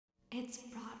It's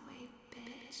Broadway,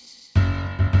 bitch.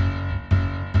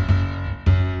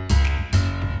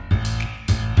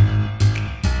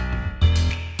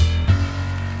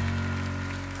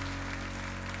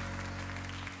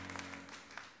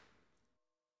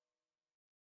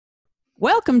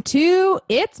 Welcome to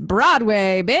It's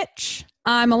Broadway, bitch.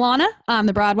 I'm Alana. I'm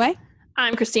the Broadway.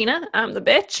 I'm Christina. I'm the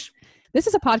bitch. This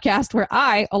is a podcast where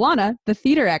I, Alana, the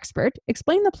theater expert,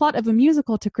 explain the plot of a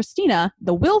musical to Christina,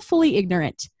 the willfully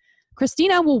ignorant.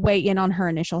 Christina will weigh in on her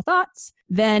initial thoughts.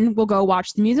 Then we'll go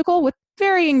watch the musical with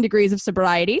varying degrees of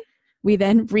sobriety. We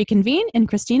then reconvene, and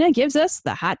Christina gives us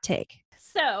the hot take.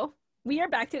 So, we are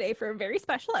back today for a very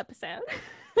special episode.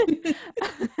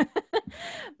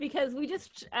 Because we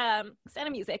just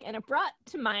sang music, and it brought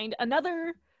to mind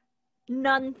another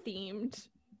nun-themed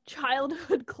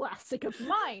childhood classic of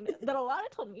mine that Alana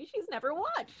told me she's never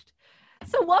watched.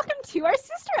 So welcome to our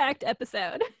Sister Act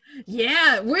episode.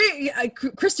 Yeah,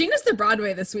 Christina's the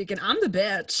Broadway this week, and I'm the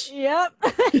bitch.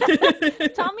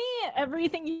 Yep. Tell me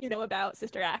everything you know about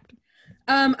Sister Act.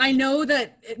 I know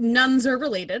that nuns are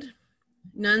related.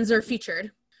 Nuns are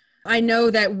featured. I know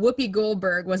that Whoopi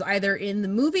Goldberg was either in the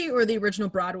movie or the original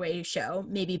Broadway show,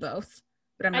 maybe both,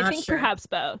 but I'm not sure. I think perhaps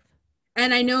both.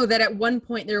 And I know that at one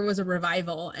point there was a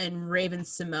revival and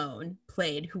Raven-Symoné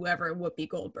played whoever Whoopi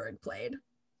Goldberg played.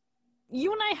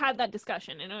 You and I had that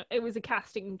discussion, and it was a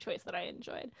casting choice that I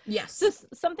enjoyed. Yes. So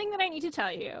something that I need to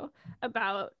tell you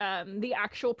about the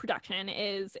actual production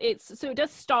is it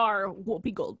does star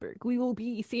Whoopi Goldberg. We will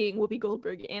be seeing Whoopi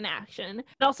Goldberg in action. It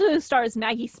also stars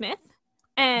Maggie Smith.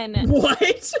 And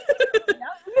what?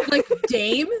 Like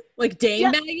Dame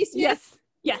yeah. Maggie Smith?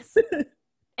 Yes.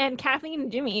 And Kathleen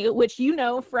Jimmy, which you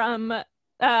know from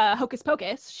Hocus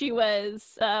Pocus, she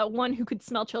was one who could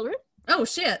smell children. Oh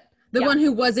shit. The one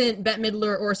who wasn't Bette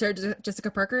Midler or Sarah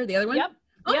Jessica Parker, the other one? Yep.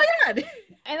 Oh my god.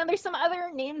 And then there's some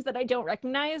other names that I don't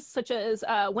recognize, such as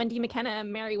Wendy McKenna,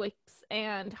 Mary Wicks,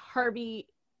 and Harvey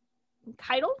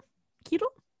Keitel?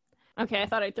 Okay, I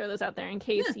thought I'd throw those out there in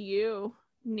case you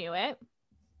knew it.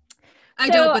 I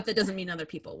don't, but that doesn't mean other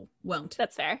people won't.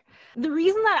 That's fair. The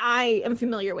reason that I am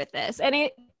familiar with this, and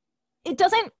it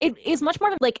is much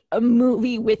more like a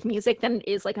movie with music than it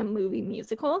is like a movie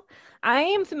musical. I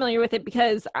am familiar with it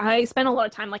because I spent a lot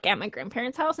of time like at my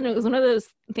grandparents' house, and it was one of those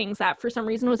things that for some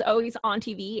reason was always on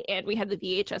TV, and we had the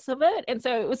VHS of it. And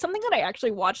so it was something that I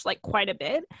actually watched like quite a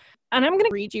bit. And I'm going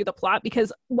to read you the plot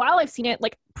because while I've seen it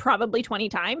like probably 20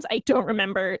 times, I don't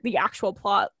remember the actual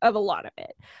plot of a lot of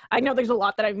it. I know there's a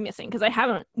lot that I'm missing because I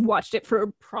haven't watched it for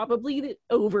probably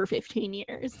over 15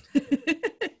 years.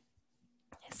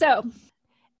 So,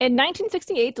 in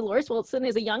 1968, Dolores Wilson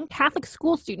is a young Catholic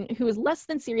school student who is less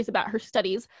than serious about her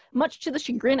studies, much to the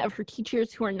chagrin of her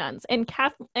teachers who are nuns. And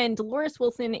Dolores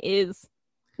Wilson is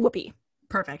Whoopi.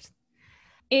 Perfect.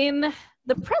 In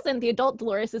the present, the adult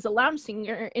Dolores is a lounge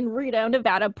singer in Reno,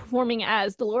 Nevada, performing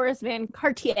as Dolores Van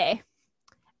Cartier.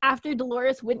 After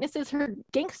Dolores witnesses her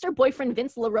gangster boyfriend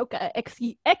Vince LaRocca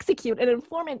execute an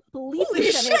informant police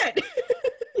lieutenant. Shit!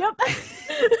 Yep.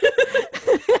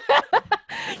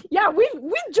 Yeah, we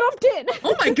jumped in.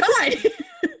 Oh my god.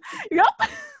 Yep.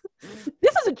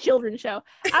 This is a children's show.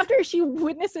 After she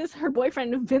witnesses her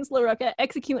boyfriend Vince LaRocca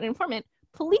execute an informant,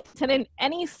 Police Lieutenant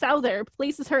Annie Souther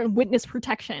places her in witness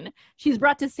protection. She's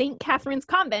brought to St. Catherine's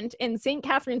Convent in St.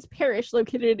 Catherine's Parish,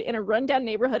 located in a rundown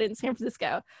neighborhood in San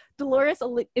Francisco. Dolores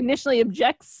initially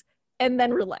objects and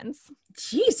then relents.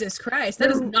 Jesus Christ,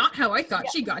 that is not how I thought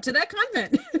she got to that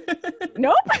convent.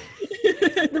 Nope.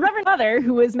 The Reverend Mother,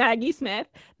 who was Maggie Smith,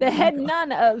 the head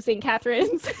nun of St.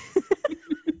 Catherine's,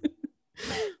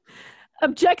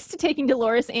 objects to taking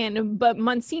Dolores in, but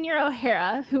Monsignor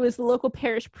O'Hara, who is the local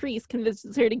parish priest,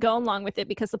 convinces her to go along with it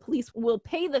because the police will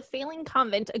pay the failing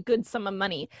convent a good sum of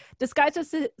money. Disguised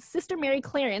as Sister Mary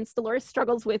Clarence, Dolores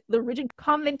struggles with the rigid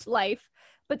convent life,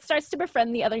 but starts to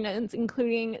befriend the other nuns,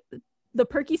 including the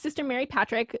perky Sister Mary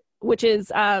Patrick, which is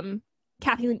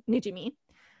Kathy Najimy,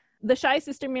 the shy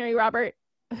Sister Mary Robert,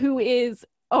 who is,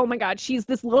 oh my god, she's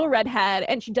this little redhead,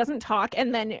 and she doesn't talk,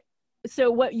 and then,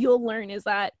 so what you'll learn is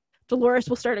that Dolores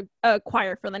will start a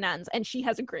choir for the nuns, and she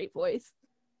has a great voice.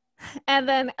 And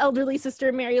then elderly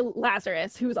Sister Mary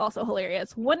Lazarus, who's also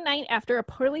hilarious. One night after a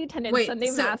poorly attended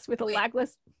Sunday Mass with a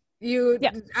lackluster...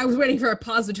 I was waiting for a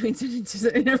pause between sentences.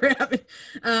 It never happened.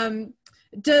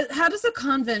 How does a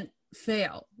convent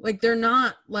fail? Like, they're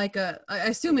not like I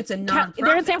assume it's a non-profit.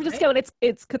 They're in San Francisco, right? And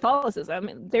it's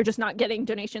Catholicism. They're just not getting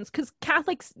donations because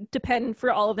Catholics depend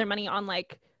for all of their money on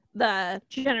like the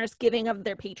generous giving of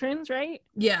their patrons, right?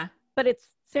 Yeah. But it's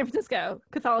San Francisco.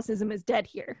 Catholicism is dead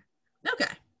here.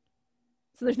 Okay.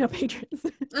 So there's no patrons.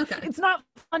 Okay. It's not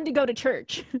fun to go to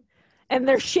church. and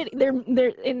they're shit. They're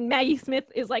and Maggie Smith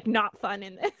is like not fun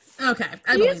in this. Okay,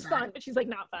 I She believe is that. fun, but she's like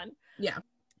not fun. Yeah.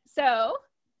 So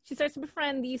she starts to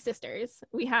befriend these sisters.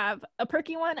 We have a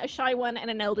perky one, a shy one,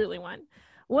 and an elderly one.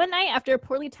 One night after a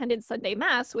poorly attended Sunday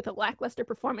mass with a lackluster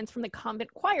performance from the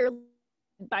convent choir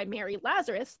by Mary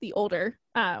Lazarus, the older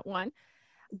one,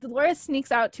 Dolores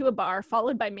sneaks out to a bar,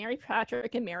 followed by Mary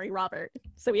Patrick and Mary Robert.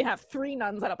 So we have 3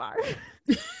 nuns at a bar.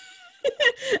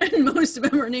 And most of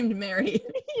them are named Mary.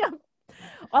 Yeah.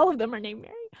 All of them are named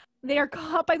Mary. They are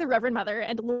caught by the Reverend Mother,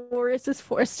 and Dolores is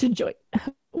forced to join.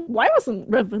 Why wasn't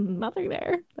Reverend Mother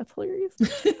there? That's hilarious.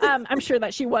 I'm sure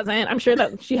that she wasn't. I'm sure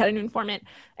that she had an informant.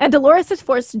 And Dolores is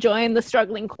forced to join the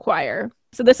struggling choir.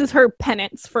 So this is her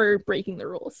penance for breaking the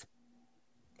rules.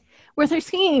 With her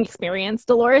singing experience,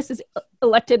 Dolores is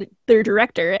elected their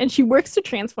director, and she works to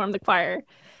transform the choir.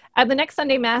 At the next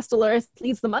Sunday Mass, Dolores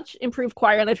leads the much improved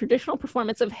choir in a traditional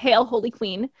performance of Hail, Holy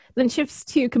Queen, then shifts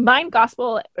to combined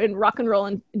gospel and rock and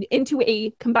roll into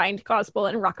a combined gospel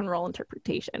and rock and roll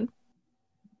interpretation.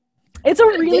 It's a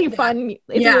really fun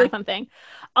thing.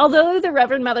 Although the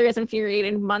Reverend Mother is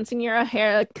infuriated, Monsignor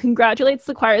O'Hara congratulates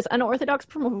the choir's unorthodox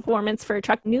performance for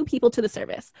attracting new people to the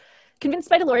service. Convinced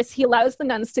by Dolores, he allows the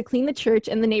nuns to clean the church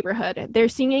and the neighborhood. Their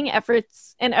singing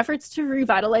efforts to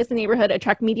revitalize the neighborhood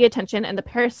attract media attention, and the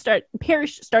parish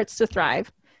starts to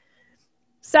thrive.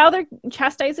 Souther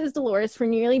chastises Dolores for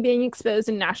nearly being exposed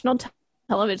in national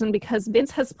television because Vince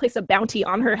has placed a bounty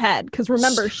on her head. Because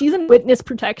remember, she's in witness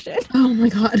protection. Oh my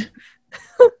God.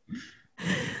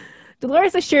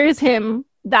 Dolores assures him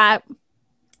that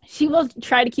she will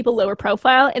try to keep a lower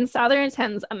profile, and Souther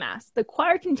attends a mass. The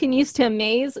choir continues to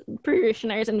amaze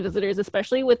parishioners and visitors,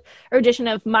 especially with her edition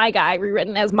of My Guy,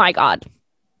 rewritten as My God.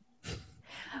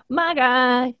 My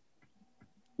Guy.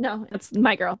 No, it's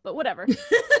My Girl, but whatever.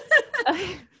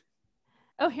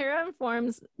 O'Hara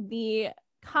informs the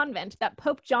convent that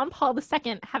Pope John Paul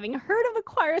II, having heard of the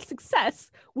choir's success,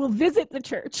 will visit the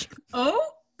church.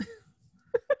 Oh?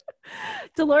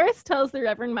 Dolores tells the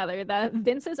Reverend Mother that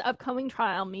Vince's upcoming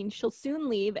trial means she'll soon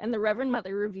leave, and the Reverend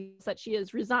Mother reveals that she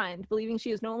has resigned, believing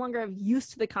she is no longer of use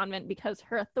to the convent because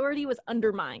her authority was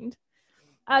undermined.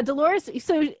 Dolores,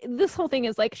 so this whole thing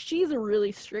is like, she's a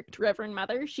really strict Reverend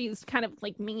Mother. She's kind of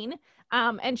like mean,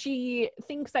 and she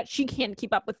thinks that she can't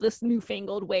keep up with this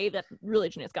newfangled way that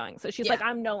religion is going. So she's like,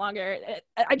 I'm no longer,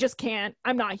 I just can't,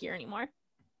 I'm not here anymore.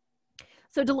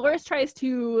 So Dolores tries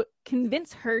to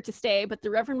convince her to stay, but the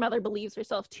Reverend Mother believes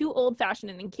herself too old-fashioned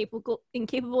and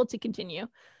incapable to continue.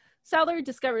 Souther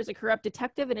discovers a corrupt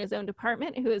detective in his own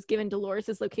department who has given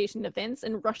Dolores' location to Vince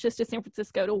and rushes to San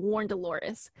Francisco to warn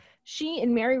Dolores. She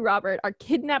and Mary Robert are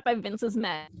kidnapped by Vince's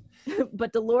men,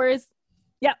 but Dolores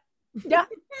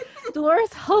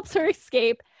helps her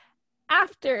escape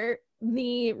after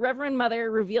the Reverend Mother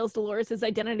reveals Dolores'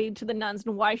 identity to the nuns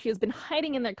and why she has been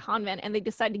hiding in their convent, and they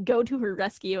decide to go to her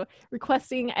rescue,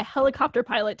 requesting a helicopter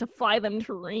pilot to fly them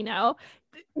to Reno.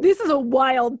 This is a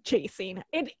wild chase scene.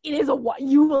 It is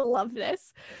you will love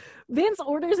this. Vince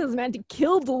orders his men to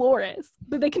kill Dolores,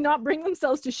 but they cannot bring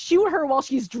themselves to shoot her while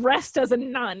she's dressed as a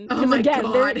nun. Oh my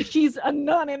God. She's a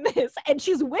nun in this, and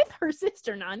she's with her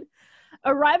sister nun.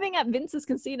 Arriving at Vince's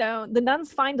casino, the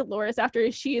nuns find Dolores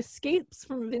after she escapes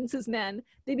from Vince's men.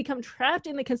 They become trapped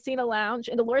in the casino lounge,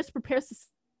 and Dolores prepares to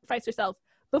sacrifice herself.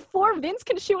 Before Vince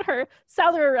can shoot her,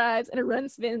 Souther arrives and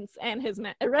arrests Vince and his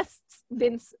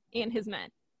men.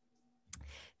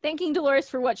 Thanking Dolores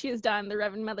for what she has done, the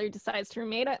Reverend Mother decides to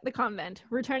remain at the convent.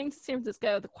 Returning to San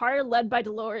Francisco, the choir led by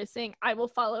Dolores sing "I Will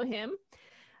Follow Him,"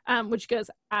 which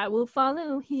goes, "I will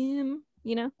follow him,"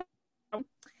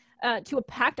 to a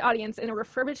packed audience in a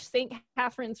refurbished St.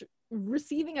 Catherine's,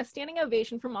 receiving a standing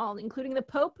ovation from all, including the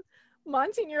Pope,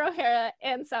 Monsignor O'Hara,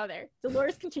 and Souther.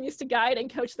 Dolores continues to guide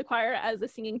and coach the choir as a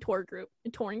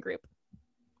touring group.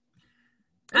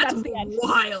 That's the end.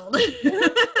 Wild. Isn't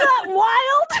that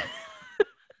wild?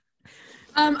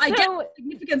 I get the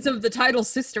significance of the title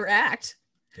Sister Act.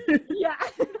 Yeah.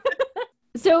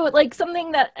 So, like,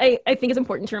 something that I think is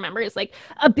important to remember is, like,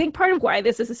 a big part of why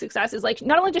this is a success is, like,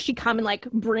 not only does she come and, like,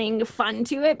 bring fun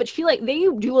to it, but they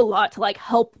do a lot to, like,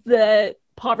 help the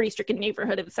poverty-stricken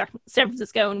neighborhood of San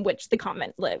Francisco in which the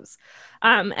convent lives.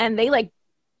 And they, like,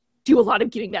 do a lot of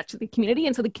giving back to the community,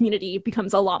 and so the community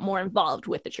becomes a lot more involved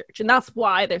with the church, and that's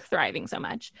why they're thriving so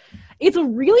much. It's a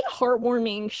really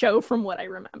heartwarming show from what I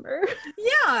remember.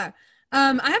 Yeah.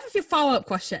 I have a few follow-up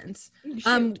questions.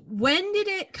 Shoot. When did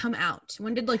it come out?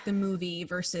 When did, like, the movie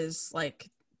versus, like,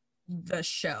 the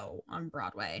show on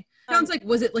Broadway? Sounds like,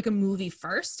 was it, like, a movie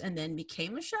first and then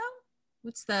became a show?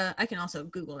 I can also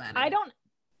Google that.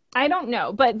 I don't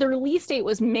know, but the release date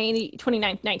was May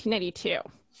 29th, 1992.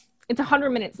 It's 100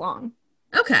 minutes long.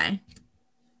 Okay.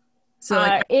 So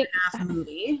like It half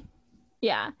movie.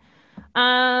 Yeah.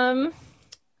 One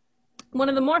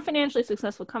of the more financially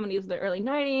successful comedies of the early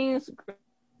 90s,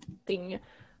 grossing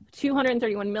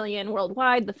 231 million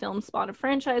worldwide. The film spawned a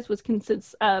franchise, which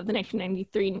consists of the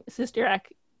 1993 Sister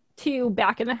Act 2,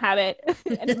 Back in the Habit,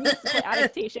 and a musical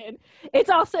adaptation. It's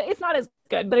not as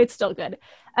good, but it's still good.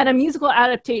 And a musical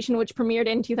adaptation which premiered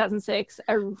in 2006.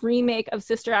 A remake of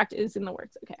Sister Act is in the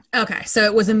works. Okay, so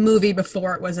it was a movie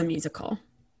before it was a musical.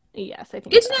 Yes, I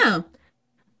think. Good so. to know.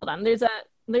 Hold on. There's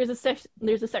a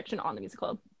section on the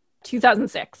musical.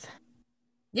 2006.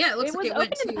 Yeah, it looks It like was it went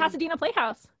opened to in the Pasadena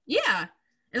Playhouse. Yeah,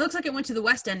 it looks like it went to the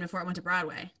West End before it went to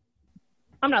Broadway.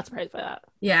 I'm not surprised by that.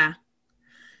 Yeah.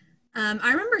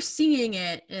 I remember seeing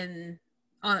it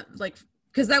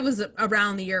because that was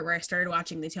around the year where I started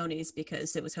watching the Tonys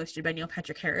because it was hosted by Neil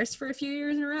Patrick Harris for a few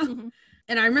years in a row. Mhm.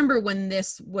 And I remember when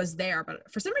this was there,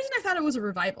 but for some reason I thought it was a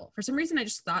revival. For some reason I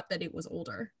just thought that it was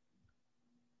older.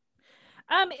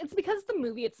 It's because the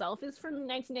movie itself is from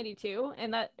 1992,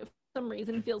 and that for some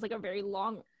reason feels like a very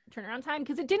long turnaround time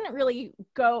because it didn't really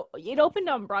go. It opened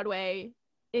on Broadway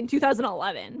in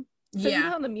 2011, so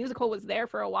even though the musical was there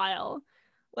for a while,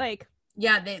 like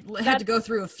yeah, they had to go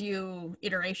through a few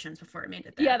iterations before it made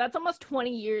it there. Yeah, that's almost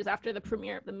 20 years after the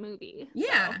premiere of the movie.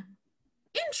 Yeah. So.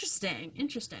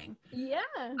 Interesting. Yeah.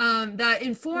 That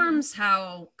informs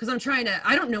how, because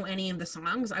I don't know any of the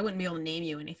songs. I wouldn't be able to name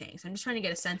you anything. So I'm just trying to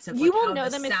get a sense of you will how know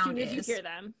the them as sound soon as you is. hear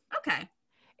them. Okay.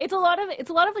 It's a lot of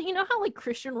you know how like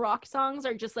Christian rock songs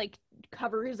are just like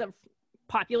covers of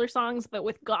popular songs, but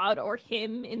with God or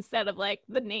him instead of like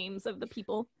the names of the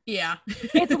people. Yeah.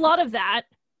 It's a lot of that.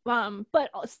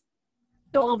 But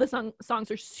all of the songs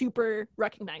are super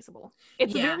recognizable.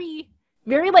 It's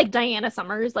very like Diana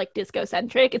Summers, like disco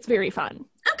centric. It's very fun.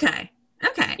 Okay.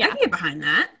 Yeah. I can get behind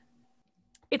that.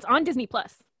 It's on Disney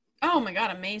Plus. Oh my God,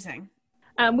 amazing.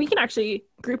 We can actually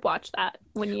group watch that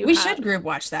we should group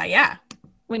watch that. Yeah.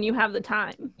 When you have the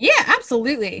time. Yeah,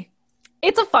 absolutely.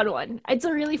 It's a fun one. It's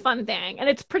a really fun thing, and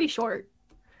it's pretty short.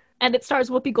 And it stars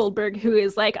Whoopi Goldberg, who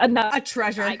is like a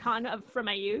treasure icon from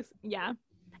my youth. Yeah.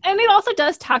 And it also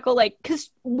does tackle like, because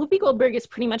Whoopi Goldberg is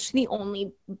pretty much the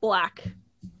only Black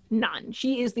nun.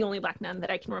 She is the only Black nun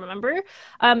that I can remember.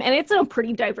 And it's a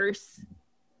pretty diverse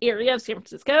area of San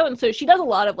Francisco. And so she does a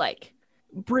lot of like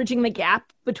bridging the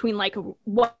gap between like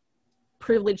what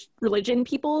privileged religion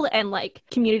people and like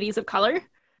communities of color.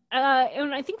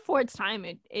 And I think for its time,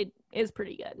 it is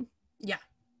pretty good. Yeah.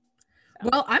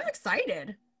 Well, I'm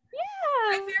excited.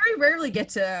 Yeah. I very rarely get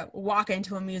to walk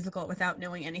into a musical without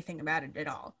knowing anything about it at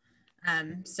all.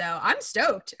 So I'm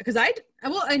stoked because I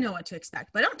know what to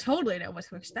expect, but I don't totally know what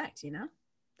to expect, you know?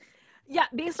 Yeah,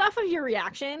 based off of your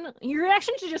reaction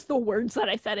to just the words that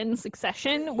I said in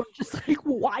succession were just like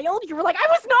wild. You were like, I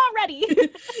was not ready.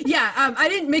 Yeah, I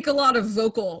didn't make a lot of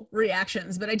vocal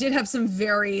reactions, but I did have some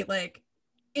very like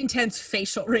intense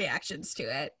facial reactions to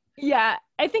it. Yeah,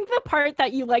 I think the part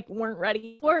that you like weren't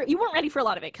ready for a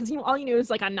lot of it because all you knew is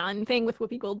like a nun thing with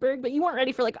Whoopi Goldberg, but you weren't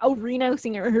ready for like a Reno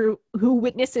singer who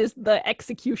witnesses the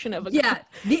exexecution of a girl.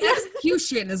 The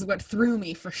execution is what threw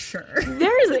me for sure.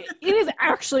 It is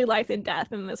actually life and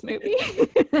death in this movie.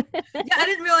 Yeah, I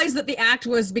didn't realize that the act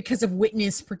was because of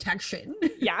witness protection.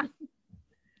 Yeah.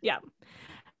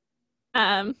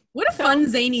 What a fun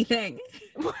zany thing.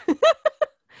 What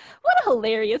a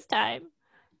hilarious time.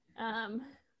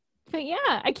 But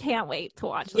yeah, I can't wait to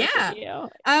watch this with you.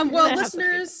 Well,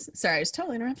 listeners, sorry, I was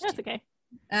totally interrupted. That's okay.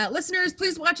 Listeners,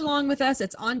 please watch along with us.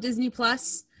 It's on Disney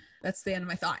Plus. That's the end of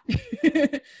my thought.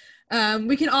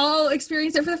 We can all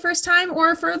experience it for the first time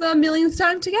or for the millionth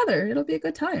time together. It'll be a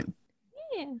good time.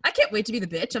 Yeah. I can't wait to be the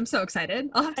bitch. I'm so excited.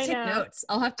 I'll have to take notes.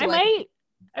 I'll have to.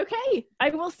 Okay.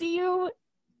 I will see you.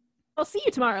 I'll see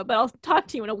you tomorrow, but I'll talk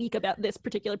to you in a week about this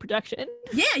particular production.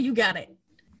 Yeah, you got it.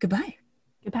 Goodbye.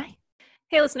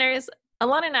 Hey, listeners,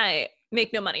 Alana and I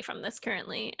make no money from this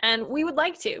currently, and we would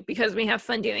like to because we have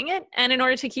fun doing it. And in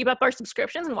order to keep up our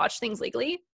subscriptions and watch things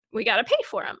legally, we got to pay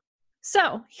for them.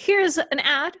 So here's an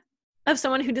ad of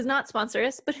someone who does not sponsor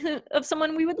us, but of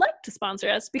someone we would like to sponsor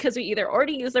us because we either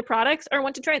already use their products or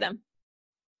want to try them.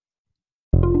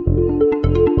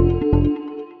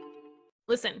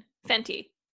 Listen,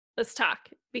 Fenty, let's talk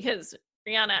because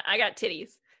Rihanna, I got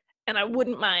titties, and I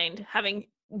wouldn't mind having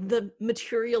the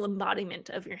material embodiment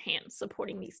of your hands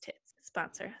supporting these tits.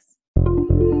 Sponsor us.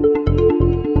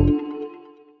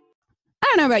 I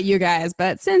don't know about you guys,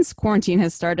 but since quarantine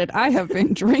has started, I have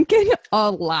been drinking a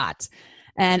lot.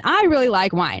 And I really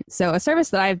like wine. So a service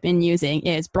that I've been using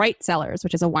is Bright Cellars,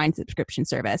 which is a wine subscription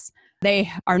service.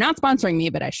 They are not sponsoring me,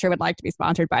 but I sure would like to be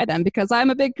sponsored by them because I'm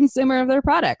a big consumer of their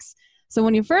products. So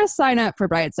when you first sign up for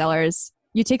Bright Cellars,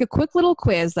 you take a quick little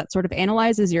quiz that sort of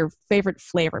analyzes your favorite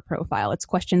flavor profile. It's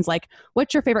questions like,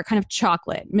 what's your favorite kind of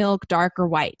chocolate, milk, dark, or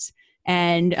white?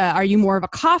 And are you more of a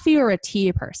coffee or a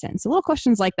tea person? So little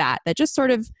questions like that just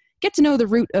sort of get to know the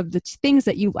root of the things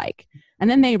that you like. And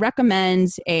then they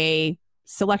recommend a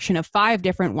selection of 5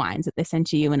 different wines that they send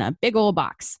to you in a big old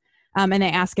box. And they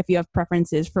ask if you have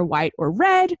preferences for white or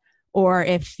red, or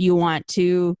if you want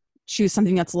to choose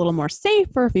something that's a little more safe,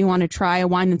 or if you want to try a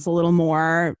wine that's a little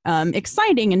more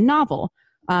exciting and novel.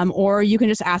 Or you can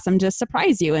just ask them to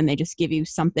surprise you, and they just give you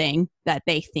something that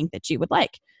they think that you would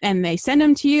like. And they send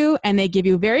them to you, and they give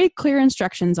you very clear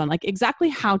instructions on like exactly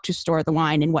how to store the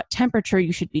wine and what temperature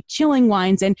you should be chilling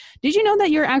wines. And did you know that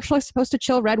you're actually supposed to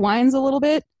chill red wines a little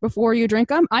bit before you drink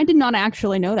them? I did not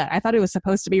actually know that. I thought it was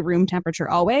supposed to be room temperature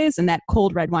always, and that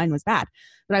cold red wine was bad.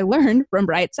 But I learned from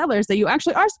Bright Cellars that you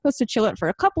actually are supposed to chill it for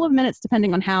a couple of minutes,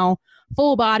 depending on how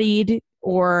full-bodied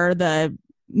or the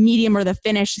medium or the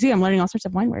finish. See, I'm learning all sorts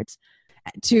of wine words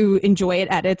to enjoy it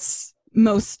at its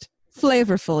most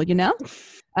flavorful, you know?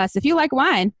 So if you like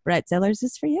wine, Bright Cellars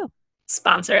is for you.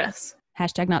 Sponsor us.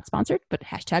 Hashtag not sponsored, but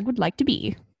hashtag would like to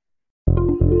be.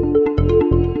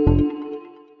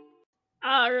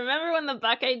 Remember when the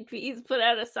Black Eyed Peas put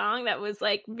out a song that was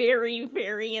like very,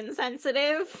 very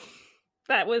insensitive?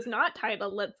 That was not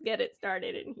titled Let's Get It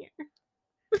Started in Here.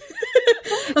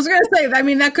 I was gonna say, I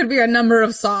mean, that could be a number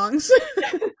of songs.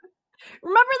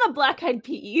 Remember the Black Eyed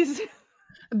Peas?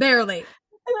 Barely.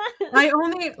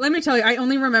 Let me tell you, I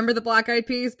only remember the Black Eyed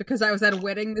Peas because I was at a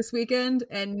wedding this weekend,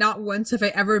 and not once have I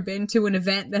ever been to an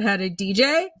event that had a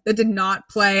DJ that did not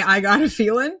play I Got a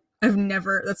Feeling.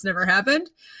 That's never happened.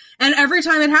 And every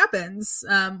time it happens,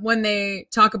 when they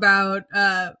talk about,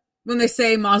 when they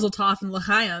say Mazel Tov and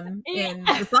L'chaim in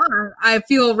the song, I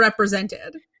feel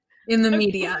represented in the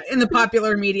media, in the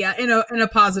popular media, in a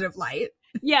positive light.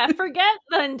 Yeah, forget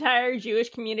the entire Jewish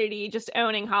community just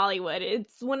owning Hollywood.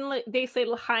 It's when they say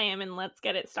L'chaim and Let's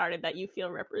Get It Started that you feel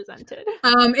represented.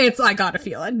 It's I Got a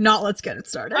Feeling, not Let's Get It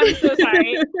Started. I'm so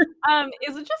sorry.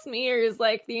 Is it just me, or is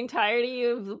like the entirety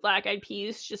of the Black Eyed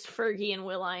Peas just Fergie and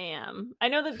Will.i.am? I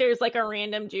know that there's like a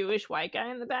random Jewish white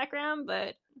guy in the background,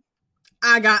 but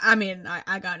I got nothing.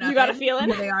 You got a feeling?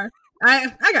 Here they are.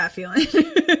 I got a feeling.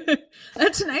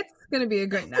 Tonight's gonna be a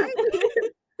great night.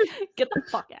 Get the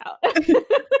fuck out.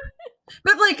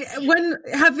 But like,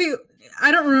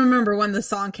 I don't remember when the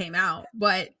song came out,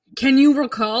 but can you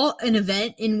recall an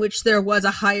event in which there was a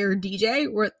higher DJ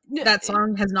where that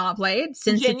song has not played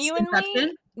since its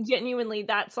inception? Genuinely,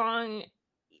 that song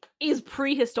is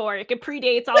prehistoric. It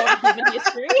predates all of human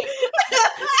history.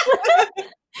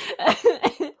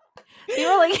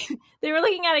 They were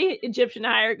looking at Egyptian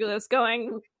hieroglyphs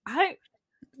going, I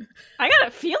got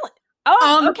a feeling.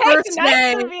 Oh, okay, tonight's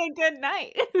gonna be a good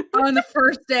night. On the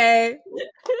first day,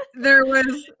 there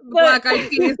was Black Eyed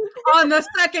Peas. On the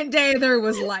second day, there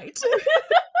was light.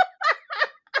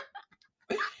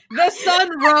 The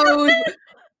sun rose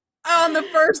on the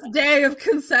first day of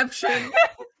conception.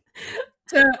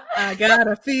 I got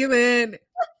a feeling.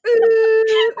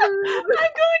 I'm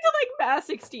going to like mass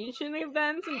extinction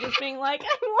events and just being like,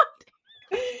 I want.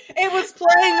 It was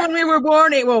playing when we were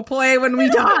born. It will play when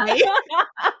we die.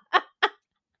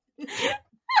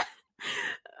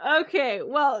 Okay,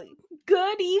 well,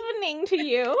 good evening to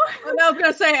you. I was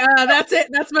gonna say, that's it.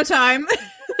 That's my time.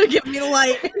 Give me the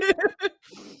light.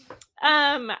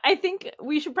 I think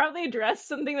we should probably address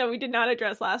something that we did not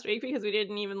address last week because we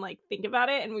didn't even like think about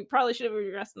it, and we probably should have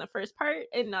addressed in the first part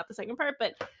and not the second part.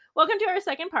 But welcome to our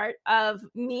second part of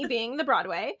me being the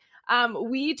Broadway.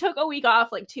 We took a week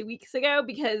off like 2 weeks ago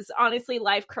because honestly,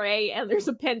 life cray and there's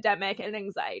a pandemic and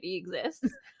anxiety exists.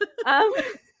 And we're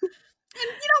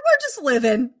just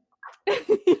living.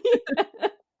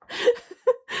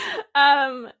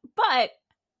 But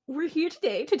we're here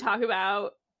today to talk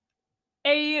about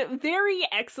a very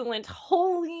excellent,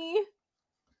 holy,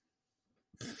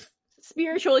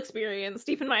 spiritual experience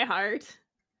deep in my heart,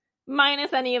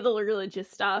 minus any of the religious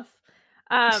stuff.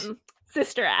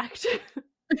 Sister Act.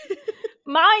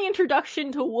 My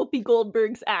introduction to Whoopi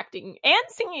Goldberg's acting and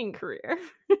singing career.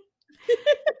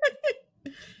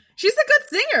 She's a good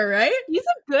singer, right? She's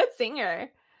a good singer.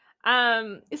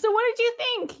 So what did you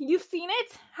think? You've seen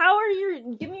it?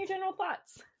 Give me your general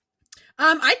thoughts.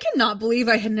 I cannot believe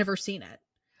I had never seen it.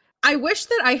 I wish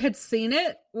that I had seen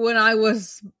it when I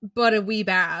was but a wee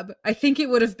bab. I think it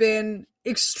would have been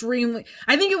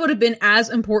as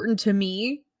important to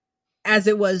me as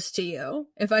it was to you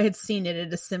if I had seen it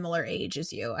at a similar age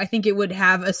as you. I think it would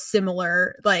have a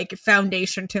similar like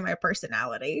foundation to my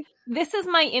personality. This is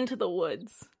my Into the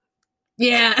Woods.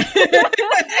 Yeah.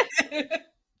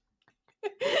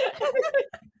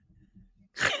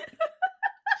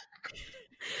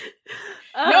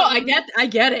 No, I get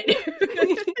it.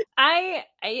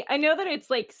 I know that it's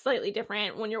like slightly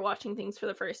different when you're watching things for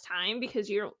the first time because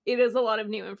it is a lot of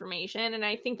new information, and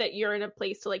I think that you're in a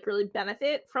place to like really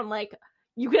benefit from like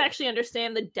you can actually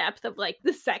understand the depth of like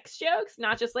the sex jokes,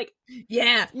 not just like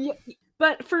Yeah.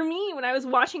 But for me, when I was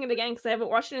watching it again, because I haven't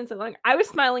watched it in so long, I was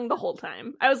smiling the whole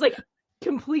time. I was like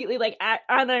completely like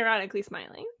unironically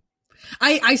smiling.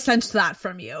 I sensed that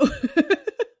from you.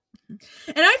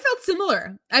 And I felt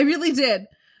similar. I really did.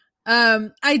 I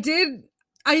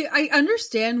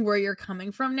understand where you're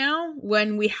coming from now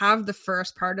when we have the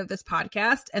first part of this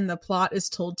podcast and the plot is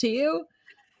told to you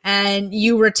and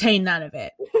you retain none of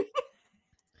it.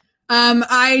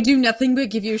 I do nothing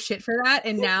but give you shit for that.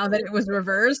 And now that it was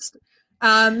reversed,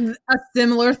 a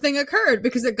similar thing occurred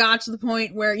because it got to the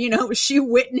point where, you know, she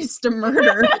witnessed a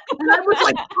murder. And I was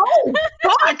like, oh,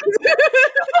 fuck.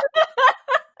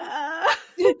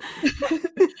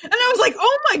 And I was like,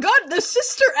 oh my God, the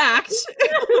sister act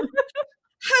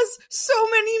has so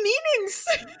many meanings.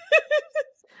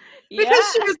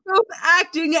 Because she was both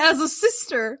acting as a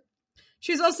sister.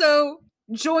 She's also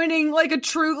joining like a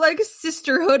true like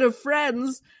sisterhood of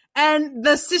friends. And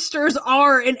the sisters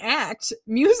are an act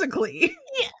musically.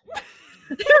 Yeah.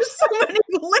 There's so many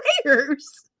layers.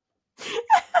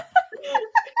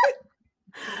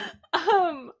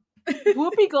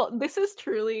 Whoopi Gold. This is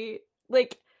truly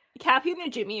like Kathy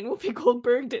Najimy and Whoopi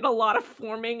Goldberg did a lot of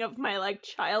forming of my like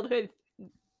childhood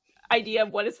idea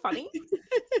of what is funny.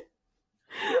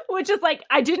 Which is like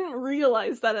I didn't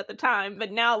realize that at the time,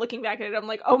 but now looking back at it, I'm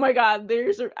like, oh my God,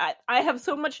 I have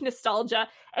so much nostalgia,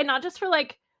 and not just for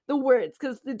like the words,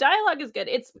 because the dialogue is good.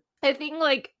 I think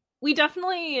like we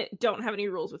definitely don't have any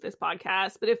rules with this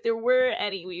podcast, but if there were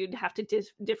any, we would have to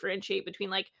differentiate between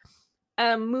like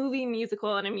a movie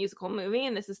musical and a musical movie,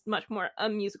 and this is much more a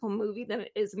musical movie than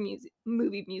it is a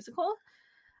movie musical.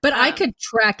 But I could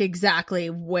track exactly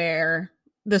where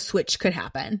the switch could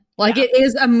happen. Like it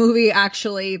is a movie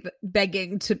actually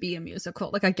begging to be a musical.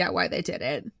 Like I get why they did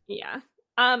it. Yeah.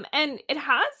 And it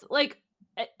has like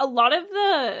a lot of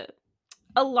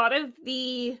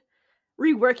the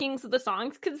reworkings of the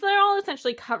songs, because they're all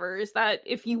essentially covers that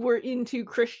if you were into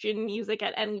Christian music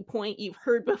at any point you've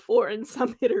heard before in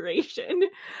some iteration.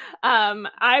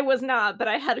 I was not, but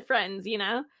I had friends, you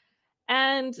know,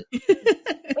 and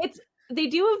they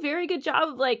do a very good job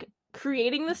of like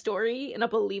creating the story in a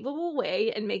believable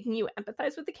way and making you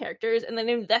empathize with the characters, and then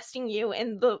investing you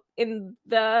in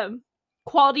the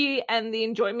quality and the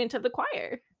enjoyment of the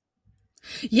choir.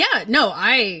 Yeah, no,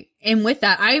 I am with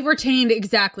that. I retained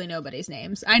exactly nobody's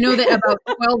names. I know that about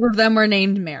 12 of them were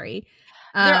named Mary.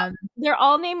 They're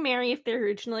all named Mary if they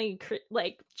originally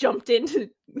like jumped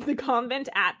into the convent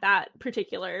at that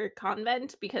particular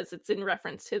convent, because it's in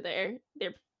reference to their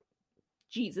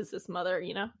Jesus's mother,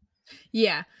 you know?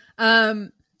 Yeah.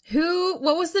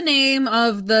 What was the name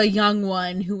of the young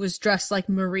one who was dressed like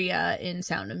Maria in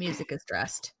Sound of Music is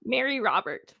dressed? Mary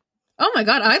Robert. Oh my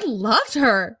God, I loved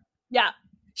her. Yeah.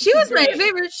 She was my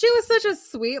favorite. She was such a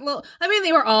sweet little, I mean,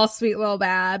 they were all sweet little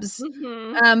babs.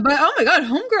 Mm-hmm. But oh my God,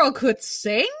 Homegirl could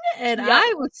sing. And yep.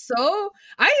 I was so,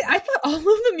 I thought all of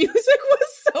the music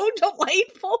was so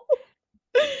delightful.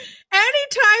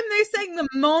 Anytime they sang, the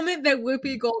moment that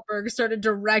Whoopi Goldberg started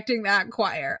directing that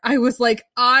choir, I was like,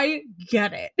 I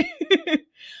get it.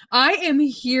 I am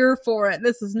here for it.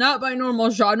 This is not my normal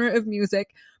genre of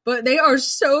music, but they are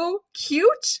so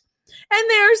cute. And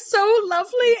they are so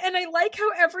lovely, and I like how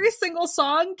every single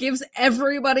song gives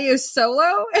everybody a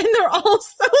solo, and they're all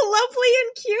so lovely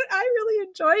and cute. I really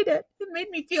enjoyed it. It made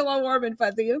me feel all warm and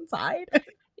fuzzy inside.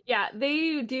 Yeah,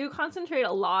 they do concentrate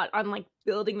a lot on like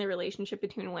building the relationship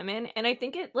between women, and I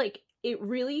think it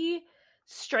really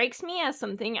strikes me as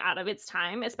something out of its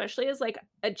time, especially as like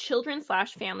a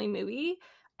children/family movie,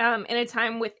 in a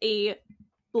time with a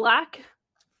Black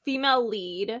female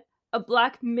lead, a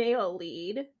Black male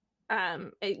lead.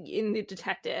 In the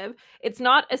detective. It's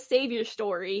not a savior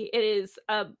story. It is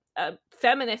a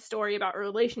feminist story about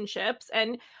relationships,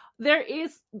 and there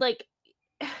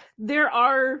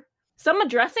are some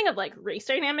addressing of like race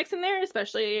dynamics in there,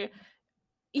 especially,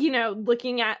 you know,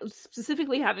 looking at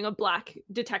specifically having a Black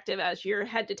detective as your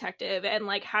head detective and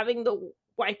like having the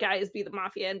white guys be the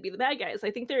mafia and be the bad guys.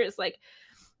 I think there is like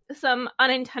some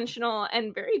unintentional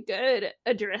and very good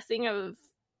addressing of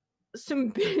some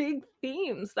big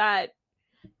themes that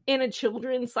in a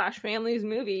children/families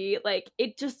movie, like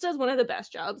it just does one of the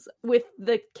best jobs with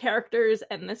the characters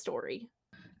and the story.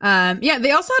 Yeah,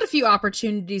 they also had a few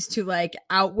opportunities to like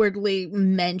outwardly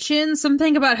mention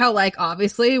something about how like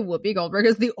obviously Whoopi Goldberg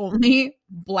is the only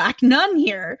black nun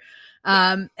here.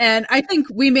 And I think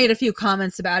we made a few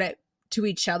comments about it to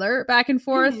each other back and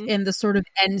forth in the sort of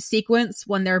end sequence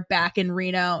when they're back in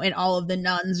Reno and all of the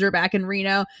nuns are back in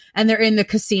Reno and they're in the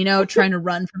casino trying to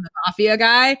run from the mafia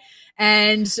guy.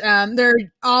 And they're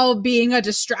all being a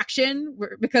distraction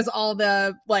because all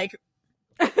the like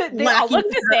they all look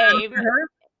the same,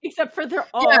 except for they're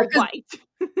all white.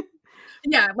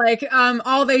 Yeah, like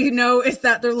all they know is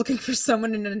that they're looking for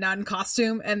someone in a nun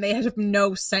costume and they have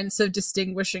no sense of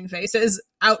distinguishing faces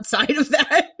outside of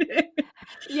that.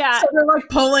 Yeah. So they're like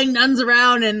pulling nuns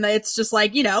around and it's just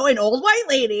like, you know, an old white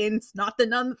lady and it's not the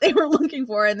nun that they were looking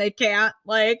for and they can't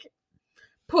like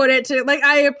put it to like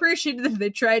I appreciate that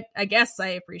they tried. I guess I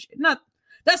appreciate not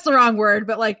that's the wrong word,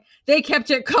 but like they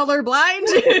kept it colorblind.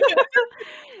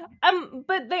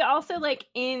 But they also like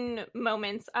in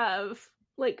moments of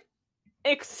like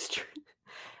in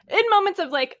moments of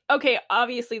like, okay,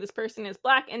 obviously this person is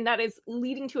black and that is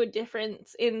leading to a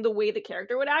difference in the way the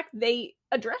character would act, they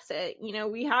address it. You know,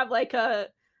 we have like a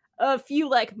few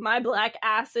like my black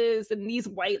asses and these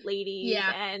white ladies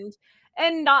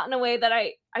and not in a way that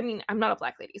I mean, I'm not a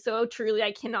black lady, so truly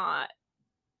I cannot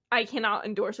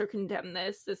endorse or condemn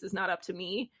this. This is not up to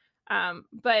me.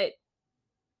 But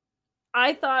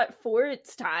I thought for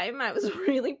its time, I was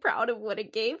really proud of what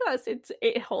it gave us.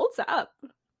 It holds up.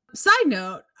 Side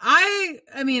note, I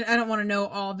mean, I don't want to know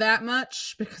all that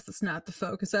much because it's not the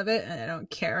focus of it and I don't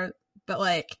care. But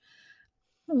like,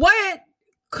 what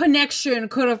connection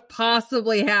could have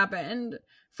possibly happened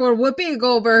for Whoopi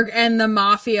Goldberg and the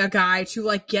mafia guy to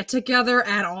like get together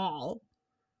at all?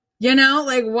 You know,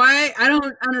 like why? I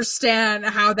don't understand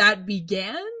how that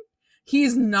began.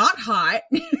 He's not hot.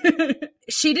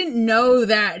 She didn't know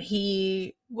that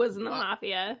he was in the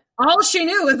mafia. All she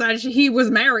knew was that he was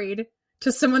married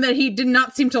to someone that he did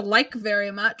not seem to like very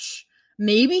much.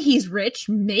 Maybe he's rich,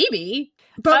 maybe.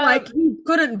 But like he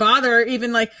couldn't bother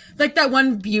even like that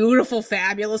one beautiful,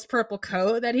 fabulous purple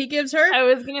coat that he gives her. I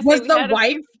was gonna say was the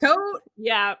white coat.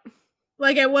 Yeah.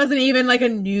 Like it wasn't even like a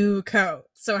new coat.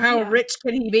 So how rich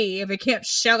can he be if he can't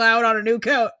shell out on a new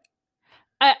coat?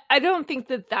 I don't think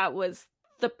that was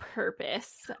the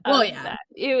purpose of that.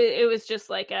 It was just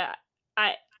like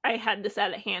I had this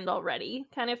at hand already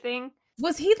kind of thing.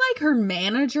 Was he like her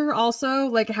manager also?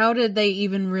 Like how did they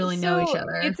even really know each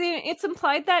other? It's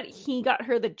implied that he got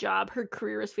her the job. Her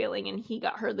career was failing and he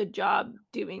got her the job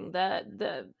doing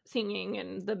the singing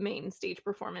and the main stage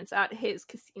performance at his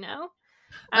casino.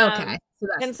 Okay.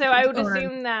 So I would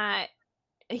assume that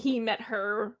he met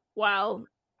her while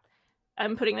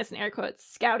I'm putting this in air quotes,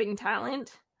 scouting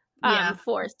talent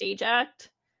for a stage act.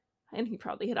 And he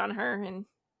probably hit on her. And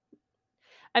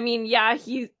I mean, yeah,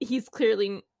 he's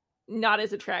clearly not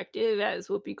as attractive as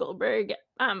Whoopi Goldberg.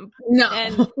 No.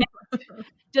 And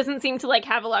doesn't seem to like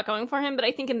have a lot going for him. But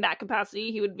I think in that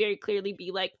capacity, he would very clearly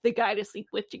be like the guy to sleep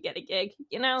with to get a gig,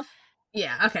 you know?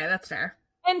 Yeah, okay, that's fair.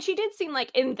 And she did seem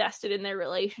like invested in their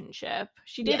relationship.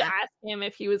 She did ask him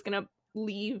if he was going to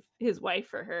leave his wife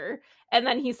for her. And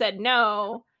then he said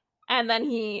no. And then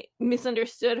he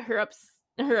misunderstood her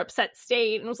upset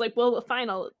state and was like, well, fine,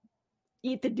 I'll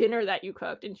eat the dinner that you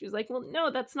cooked. And she was like, well,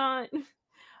 no, that's not,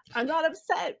 I'm not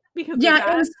upset because of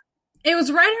that. It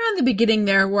was right around the beginning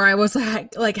there where I was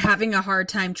like having a hard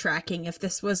time tracking if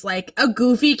this was like a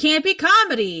goofy, campy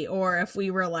comedy or if we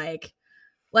were like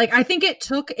I think it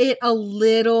took it a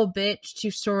little bit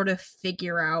to sort of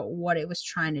figure out what it was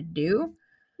trying to do.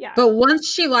 Yeah. But once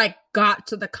she like got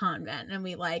to the convent and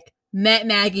we like met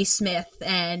Maggie Smith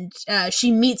and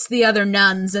she meets the other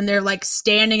nuns and they're like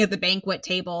standing at the banquet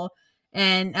table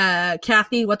and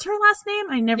Kathy, what's her last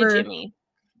name?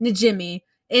 Najimy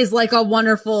is like a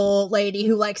wonderful lady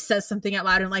who like says something out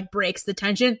loud and like breaks the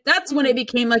tension. That's when it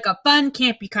became like a fun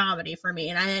campy comedy for me,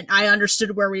 and I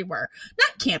understood where we were.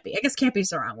 Not campy, I guess campy is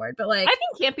the wrong word, but like I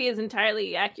think campy is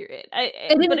entirely accurate.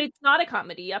 But it's not a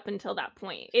comedy up until that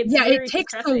point. It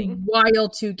takes a while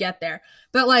to get there.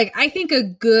 But like I think a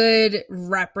good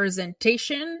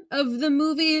representation of the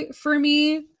movie for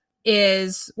me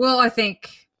is I think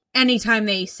anytime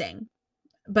they sing,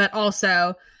 but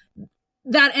also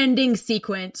that ending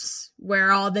sequence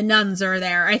where all the nuns are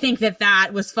there. I think that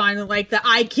was finally like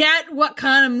I get what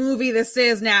kind of movie this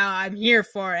is now. I'm here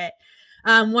for it.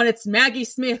 When it's Maggie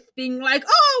Smith being like,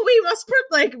 oh, we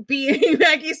must being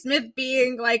Maggie Smith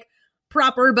being like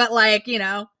proper, but like, you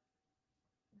know,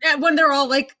 when they're all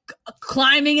like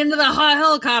climbing into the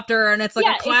helicopter and it's like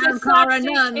a clown car of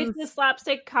nuns. It's a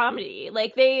slapstick comedy.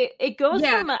 Like it goes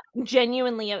from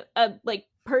genuinely a like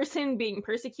person being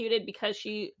persecuted because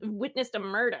she witnessed a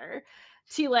murder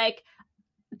to like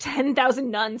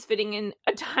 10,000 nuns fitting in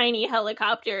a tiny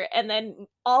helicopter and then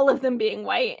all of them being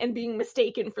white and being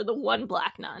mistaken for the one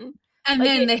black nun. And Like,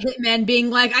 then the hitman being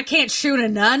like, I can't shoot a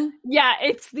nun. Yeah,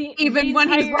 it's the Even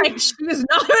when he's like, she is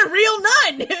not a real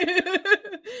nun.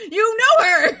 You know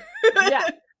her. yeah.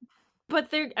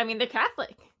 But they're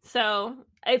Catholic. So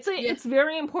it's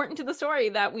very important to the story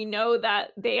that we know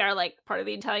that they are like part of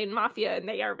the Italian mafia and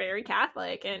they are very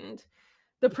Catholic. And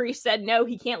the priest said, no,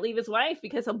 he can't leave his wife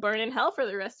because he'll burn in hell for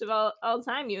the rest of all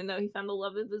time, even though he found the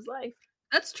love of his life.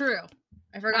 That's true.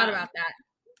 I forgot about that.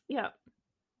 Yeah.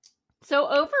 So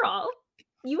overall,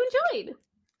 you enjoyed.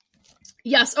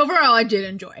 Yes, overall I did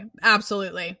enjoy.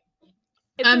 Absolutely.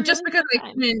 Just because I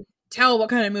couldn't tell what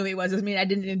kind of movie it was doesn't mean I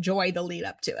didn't enjoy the lead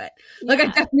up to it. Like I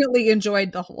definitely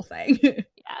enjoyed the whole thing. Yeah.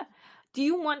 Do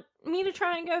you want me to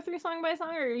try and go through song by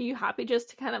song, or are you happy just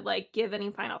to kind of like give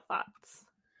any final thoughts?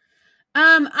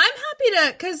 I'm happy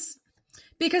to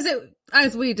because it,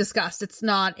 as we discussed, it's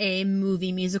not a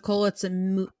movie musical. It's a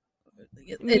musical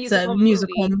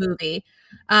movie.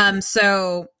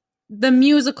 So the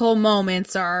musical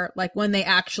moments are like when they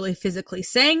actually physically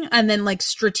sing, and then like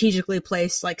strategically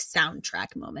placed like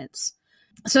soundtrack moments.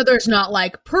 So there's not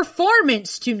like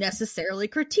performance to necessarily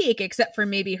critique, except for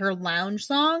maybe her lounge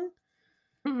song,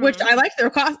 which I like.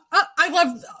 I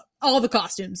loved all the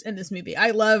costumes in this movie.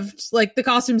 I loved like the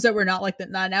costumes that were not like the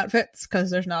nun outfits, because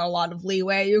there's not a lot of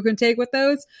leeway you can take with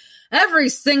those. Every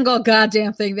single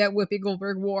goddamn thing that Whoopi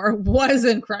Goldberg wore was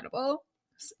incredible.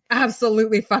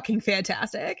 Absolutely fucking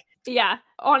fantastic. Yeah,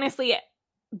 honestly,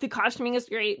 the costuming is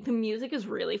great. The music is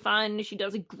really fun. She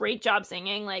does a great job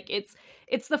singing. Like it's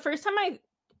the first time I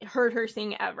heard her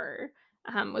sing ever.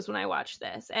 Was when I watched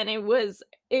this, and it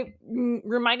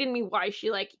reminded me why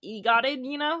she like EGOT'd,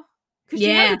 you know, because she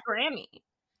has a Grammy.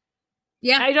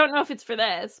 Yeah, I don't know if it's for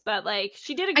this, but like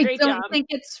she did a great job. I don't think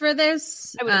it's for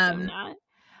this. I would assume not.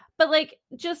 But like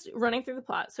just running through the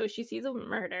plot, so she sees a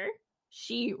murder.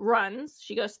 She runs.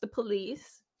 She goes to the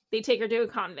police. They take her to a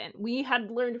convent. We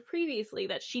had learned previously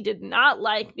that she did not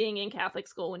like being in Catholic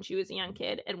school when she was a young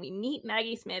kid. And we meet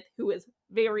Maggie Smith, who is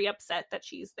very upset that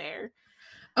she's there.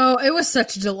 Oh, it was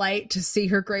such a delight to see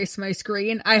her grace my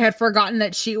screen. I had forgotten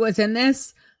that she was in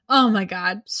this. Oh my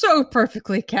God. So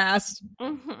perfectly cast.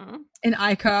 Mm-hmm. An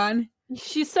icon.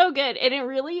 She's so good. And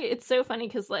it's so funny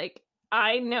because like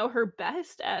I know her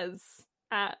best as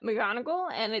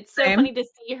McGonagall. And it's so funny to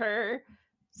see her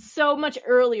so much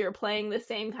earlier playing the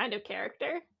same kind of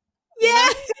character. Yeah.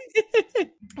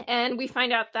 And we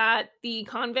find out that the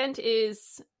convent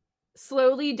is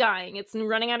slowly dying. It's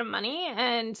running out of money,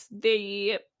 and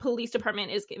the police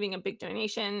department is giving a big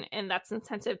donation, and that's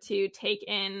incentive to take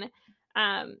in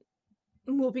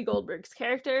Whoopi Goldberg's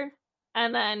character.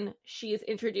 And then she is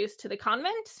introduced to the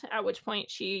convent, at which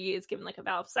point she is given like a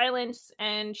vow of silence,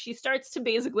 and she starts to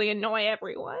basically annoy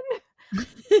everyone.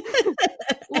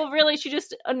 Well, really, she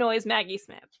just annoys Maggie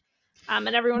Smith. And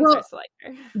everyone starts to like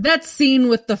her. That scene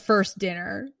with the first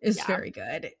dinner is very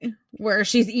good, where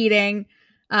she's eating,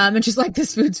 and she's like,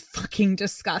 this food's fucking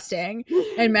disgusting.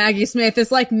 And Maggie Smith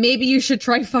is like, maybe you should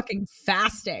try fucking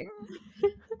fasting.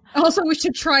 Also, we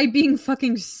should try being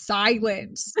fucking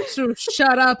silent. So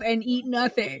shut up and eat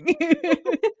nothing.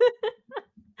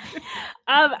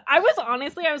 I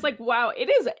was like, wow, it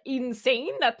is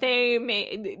insane that they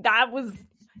made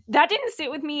that didn't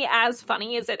sit with me as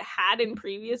funny as it had in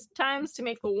previous times to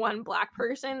make the one black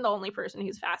person the only person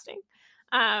who's fasting.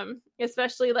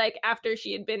 Especially like after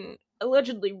she had been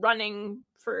allegedly running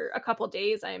for a couple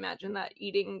days, I imagine that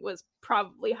eating was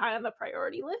probably high on the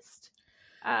priority list.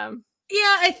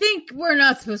 Yeah, I think we're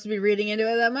not supposed to be reading into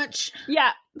it that much.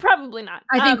 Yeah, probably not.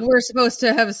 I think we're supposed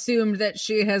to have assumed that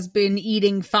she has been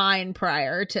eating fine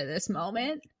prior to this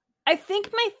moment. I think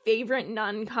my favorite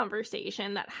nun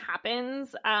conversation that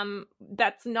happens,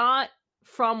 that's not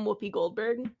from Whoopi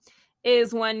Goldberg,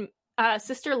 is when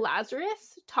Sister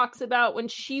Lazarus talks about when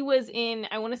she was in,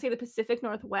 I want to say the Pacific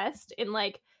Northwest, in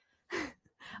like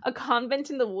a convent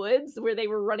in the woods where they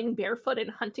were running barefoot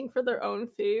and hunting for their own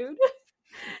food.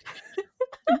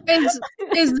 Is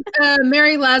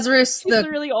Mary Lazarus the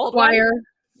really old choir? One?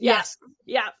 Yes.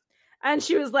 Yeah. And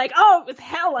she was like, oh, it was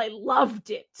hell. I loved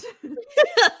it.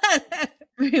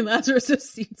 Mary Lazarus has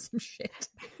seen some shit.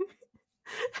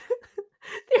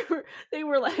 They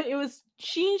were like, the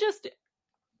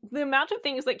amount of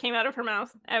things that came out of her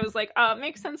mouth, I was like, it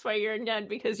makes sense why you're a nun,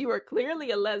 because you are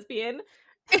clearly a lesbian.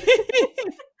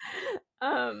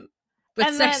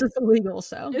 But sex is illegal,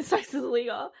 so. Sex is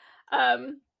illegal.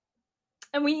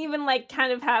 And we even like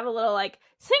kind of have a little like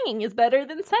singing is better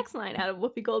than sex line out of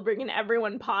Whoopi Goldberg, and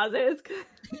everyone pauses.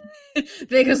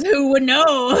 Because who would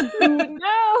know? Who would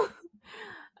know?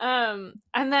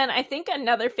 And then I think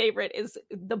another favorite is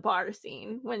the bar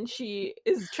scene when she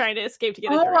is trying to escape to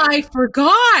get a drink. I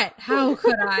forgot. How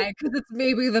could I? Because it's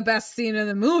maybe the best scene in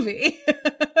the movie.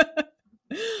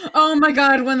 Oh my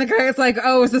god, when the guy is like,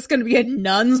 oh, is this going to be a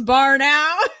nun's bar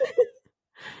now?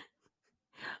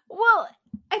 Well,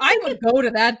 I would go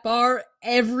to that bar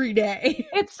every day.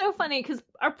 It's so funny because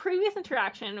our previous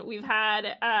interaction, we've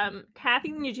had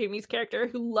Kathy Najimy's character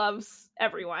who loves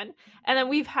everyone, and then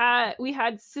we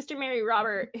had Sister Mary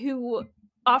Robert who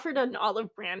offered an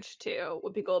olive branch to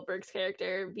Whoopi Goldberg's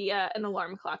character via an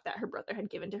alarm clock that her brother had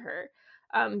given to her,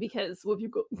 because Whoopi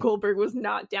Goldberg was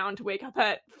not down to wake up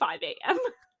at 5 a.m.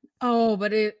 Oh,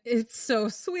 but it's so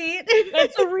sweet.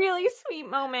 It's a really sweet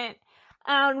moment.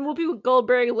 Whoopi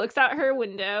Goldberg looks out her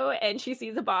window and she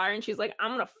sees a bar and she's like, I'm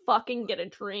gonna fucking get a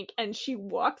drink. And she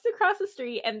walks across the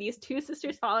street and these two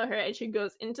sisters follow her and she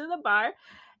goes into the bar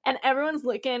and everyone's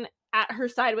looking at her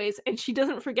sideways and she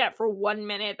doesn't forget for 1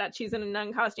 minute that she's in a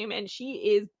nun costume, and she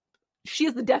is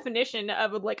the definition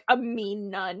of like a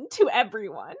mean nun to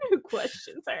everyone who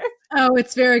questions her. Oh,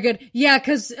 it's very good. Yeah,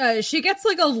 because she gets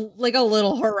like a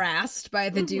little harassed by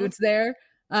the dudes there.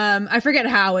 I forget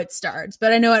how it starts,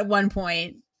 but I know at one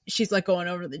point she's like going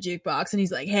over to the jukebox and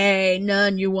he's like, hey,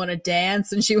 nun, you want to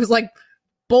dance? And she was like,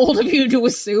 bold of you to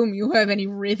assume you have any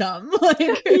rhythm.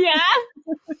 Like, yeah.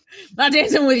 Not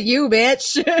dancing with you,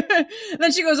 bitch.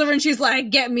 Then she goes over and she's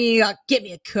like, get me a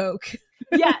Coke.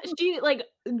 Yeah, she like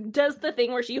does the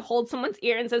thing where she holds someone's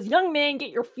ear and says, young man, get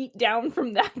your feet down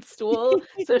from that stool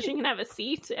so she can have a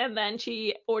seat. And then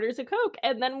she orders a Coke.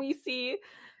 And then we see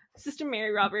Sister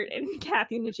Mary Robert and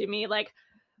Kathy Najimy like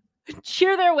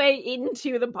cheer their way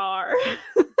into the bar.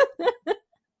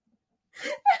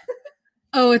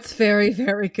 Oh, it's very,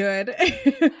 very good. And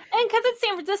because it's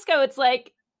San Francisco, it's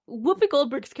like Whoopi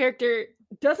Goldberg's character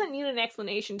doesn't need an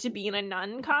explanation to be in a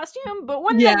nun costume, but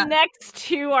when the next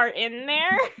two are in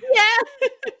there,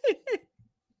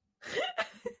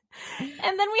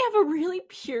 and then we have a really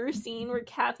pure scene where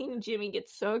Kathy Najimy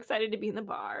gets so excited to be in the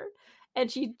bar. And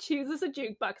she chooses a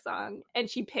jukebox song and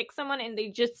she picks someone and they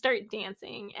just start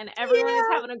dancing and everyone is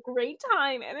having a great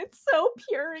time and it's so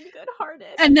pure and good-hearted.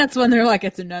 And that's when they're like,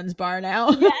 it's a nun's bar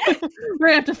now. Yes. We're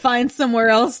gonna have to find somewhere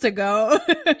else to go.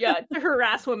 Yeah, to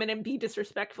harass women and be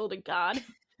disrespectful to God.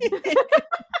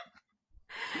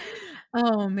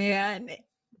 Oh, man.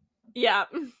 Yeah.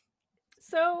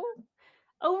 So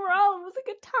overall, it was a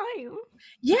good time.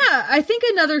 Yeah, I think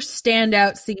another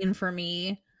standout scene for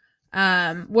me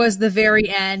was the very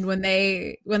end when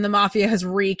the mafia has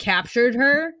recaptured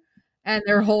her and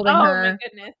they're holding her. Oh my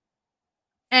goodness.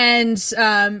 And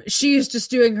she's just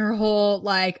doing her whole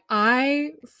like,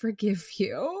 I forgive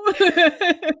you.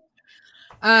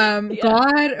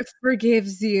 God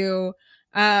forgives you.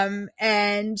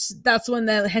 And that's when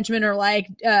the henchmen are like,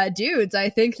 dudes, I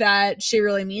think that she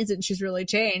really means it and she's really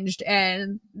changed.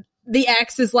 And the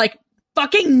ex is like,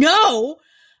 fucking no.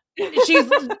 She's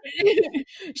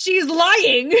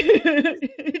lying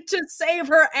to save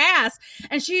her ass,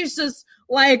 and she's just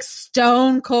like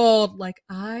stone cold like,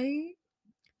 I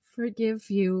forgive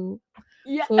you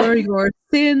for your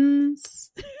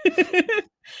sins.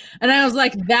 And I was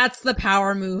like, that's the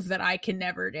power move that I can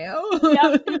never do.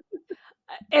 Yep.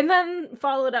 And then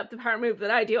followed up the power move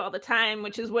that I do all the time,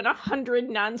 which is when 100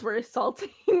 nuns were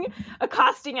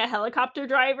accosting a helicopter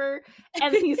driver,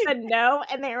 and he said no,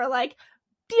 and they were like,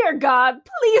 dear God,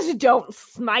 please don't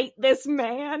smite this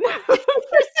man for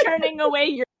turning away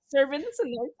your servants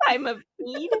in their time of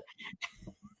need.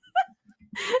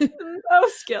 So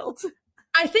skilled.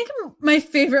 I think my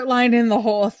favorite line in the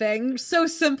whole thing, so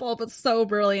simple but so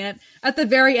brilliant, at the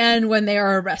very end when they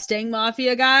are arresting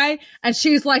Mafia Guy, and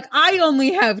she's like, I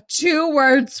only have 2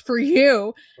 words for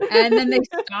you. And then they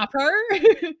stop her.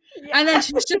 And then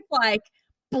she's just like,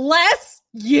 bless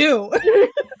you.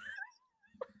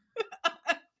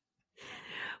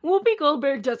 Whoopi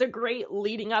Goldberg does a great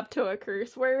leading up to a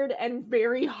curse word and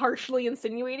very harshly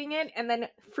insinuating it, and then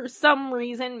for some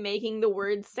reason making the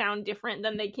words sound different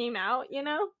than they came out, you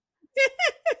know?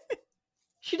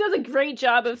 She does a great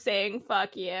job of saying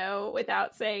fuck you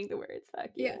without saying the words fuck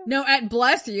you. Yeah. No, at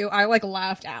bless you, I like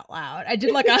laughed out loud. I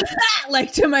did like a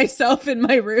like to myself in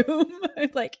my room.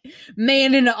 Like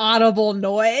made an audible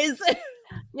noise.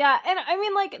 Yeah, and I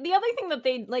mean like the other thing that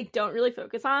they like don't really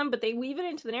focus on, but they weave it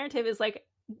into the narrative is like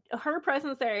her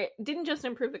presence there didn't just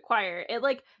improve the choir. It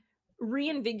like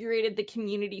reinvigorated the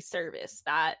community service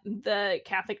that the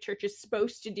Catholic Church is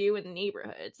supposed to do in the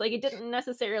neighborhoods. Like, it didn't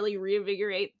necessarily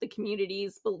reinvigorate the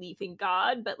community's belief in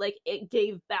God, but like it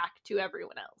gave back to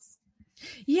everyone else.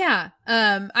 Yeah.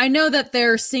 I know that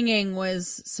their singing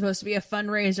was supposed to be a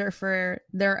fundraiser for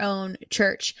their own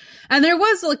church. And there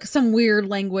was like some weird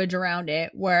language around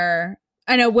it where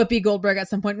I know Whoopi Goldberg at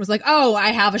some point was like, "Oh, I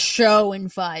have a show in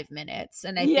 5 minutes."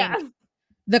 And I think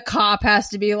the cop has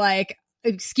to be like,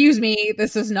 "Excuse me,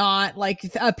 this is not like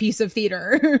a piece of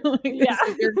theater. Like, this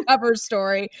is your cover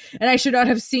story. And I should not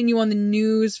have seen you on the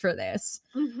news for this."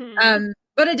 Mm-hmm.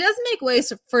 But it does make way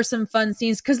for some fun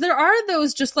scenes because there are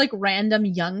those just like random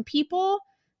young people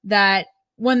that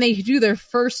when they do their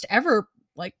first ever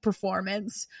like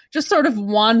performance, just sort of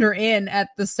wander in at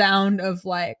the sound of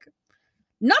like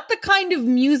not the kind of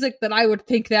music that I would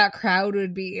think that crowd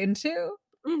would be into.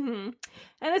 Mm-hmm.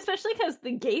 And especially because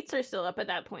the gates are still up at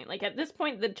that point. Like, at this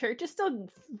point, the church is still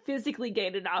physically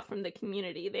gated off from the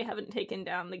community. They haven't taken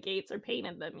down the gates or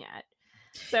painted them yet.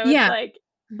 So it's like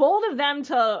bold of them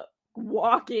to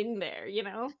walk in there, you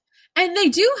know? And they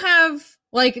do have,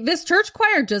 like, this church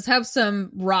choir does have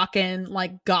some rockin'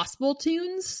 like gospel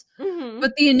tunes. Mm-hmm.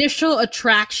 But the initial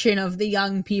attraction of the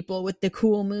young people with the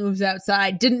cool moves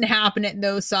outside didn't happen in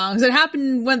those songs. It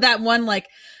happened when that one, like,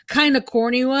 kind of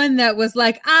corny one that was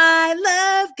like, "I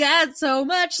love God so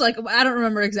much." Like, I don't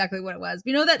remember exactly what it was.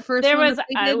 But you know that first there one? was,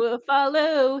 "I will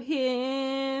follow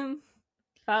him.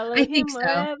 Follow I him think so.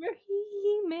 wherever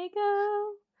he may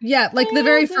go." Yeah, like the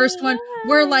very first one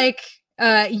where, like,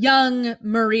 young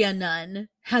Maria Nunn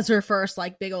has her first,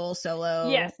 like, big old solo.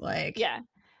 Yes. Like, yeah.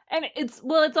 And it's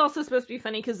also supposed to be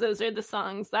funny because those are the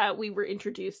songs that we were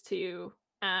introduced to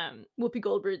Whoopi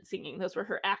Goldberg singing. Those were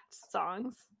her act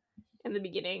songs in the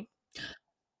beginning.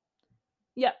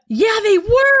 Yeah. Yeah, they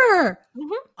were!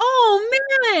 Mm-hmm. Oh,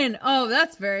 man! Oh,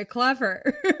 that's very clever.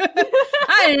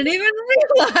 I didn't even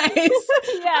realize.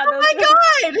 Yeah. Oh, my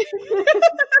God!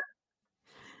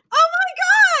 Oh,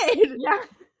 my God! Yeah.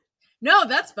 No,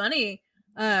 that's funny.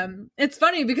 It's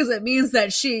funny because it means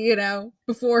that she, you know,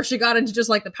 before she got into just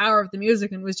like the power of the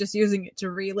music and was just using it to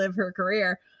relive her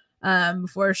career,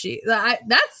 before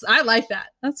I like that.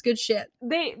 That's good shit.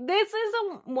 This is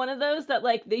one of those that,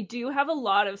 like, they do have a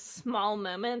lot of small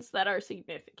moments that are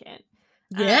significant.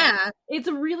 Yeah. It's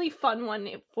a really fun one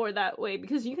for that way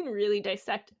because you can really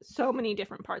dissect so many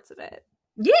different parts of it.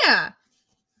 Yeah.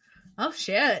 Oh,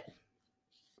 shit.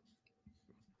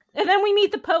 And then we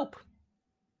meet the Pope.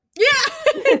 Yeah.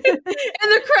 In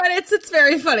the credits, it's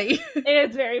very funny.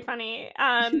 It's very funny.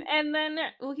 And then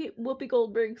Whoopi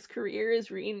Goldberg's career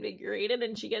is reinvigorated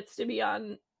and she gets to be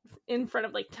in front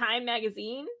of, like, Time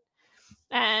magazine.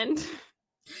 And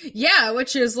yeah,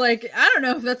 which is like, I don't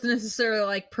know if that's necessarily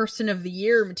like person of the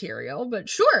year material, but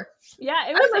sure. Yeah,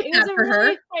 it was a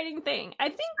really exciting thing. I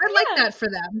like that for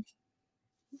them.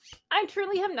 I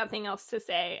truly have nothing else to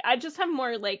say. I just have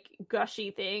more, like,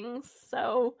 gushy things.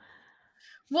 So,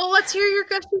 well, let's hear your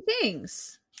gushy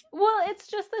things. Well, it's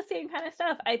just the same kind of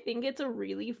stuff. I think it's a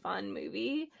really fun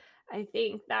movie. I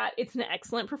think that it's an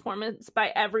excellent performance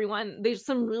by everyone. There's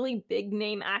some really big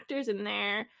name actors in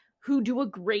there who do a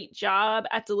great job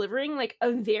at delivering, like,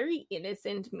 a very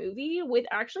innocent movie with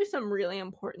actually some really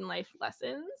important life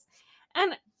lessons.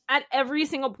 And at every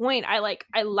single point, I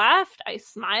laughed, I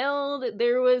smiled.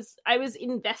 I was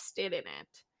invested in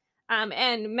it.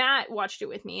 And Matt watched it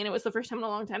with me, and it was the first time in a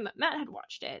long time that Matt had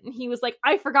watched it. And he was like,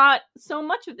 "I forgot so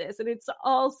much of this, and it's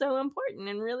all so important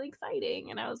and really exciting."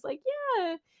 And I was like,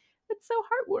 "Yeah, it's so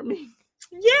heartwarming."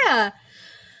 Yeah.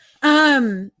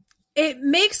 It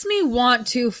makes me want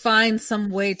to find some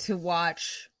way to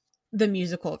watch the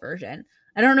musical version.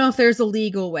 I don't know if there's a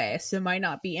legal way, so it might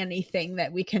not be anything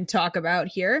that we can talk about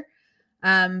here.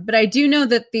 But I do know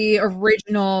that the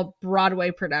original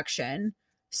Broadway production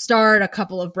starred a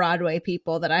couple of Broadway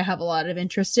people that I have a lot of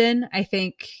interest in. I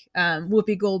think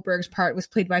Whoopi Goldberg's part was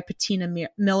played by Patina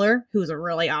Miller, who's a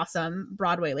really awesome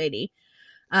Broadway lady.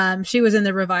 She was in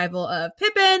the revival of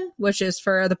Pippin, which is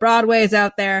for the Broadways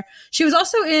out there. She was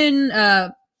also in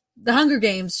The Hunger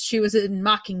Games. She was in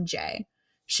Mockingjay.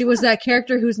 She was that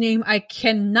character whose name I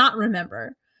cannot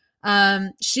remember.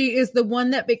 She is the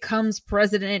one that becomes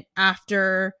president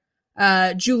after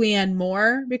Julianne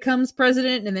Moore becomes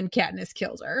president, and then Katniss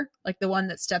kills her. Like, the one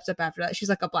that steps up after that. She's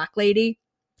like a black lady.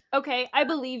 Okay, I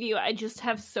believe you. I just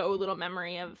have so little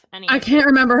memory of any. I can't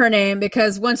remember her name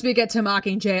because once we get to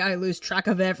Mockingjay, I lose track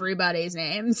of everybody's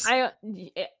names. I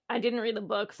didn't read the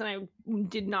books, and I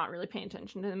did not really pay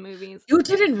attention to the movies. You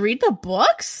didn't read the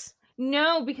books?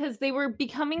 No, because they were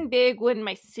becoming big when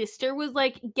my sister was,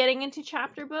 like, getting into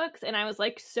chapter books, and I was,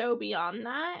 like, so beyond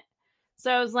that.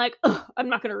 So I was like, ugh, I'm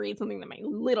not going to read something that my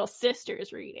little sister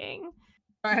is reading.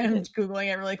 I'm just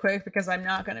Googling it really quick because I'm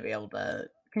not going to be able to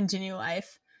continue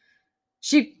life.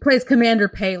 She plays Commander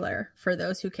Paler, for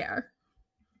those who care.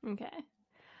 Okay.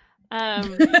 Yeah,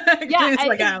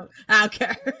 I don't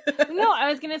care. No, I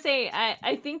was going to say,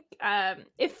 I think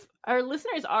if our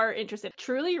listeners are interested,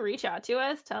 truly reach out to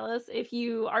us. Tell us if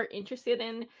you are interested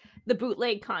in the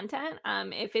bootleg content.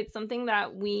 If it's something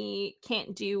that we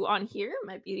can't do on here, it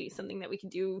might be something that we can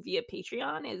do via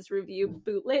Patreon, is review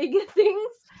bootleg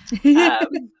things.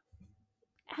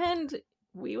 And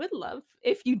we would love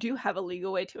if you do have a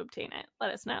legal way to obtain it.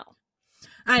 Let us know.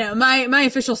 I know my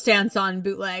official stance on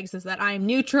bootlegs is that I'm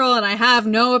neutral and I have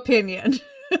no opinion.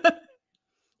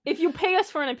 If you pay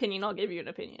us for an opinion, I'll give you an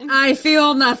opinion. I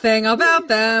feel nothing about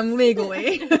them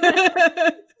legally.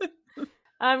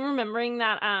 I'm remembering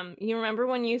that you remember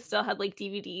when you still had like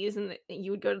DVDs and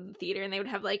you would go to the theater and they would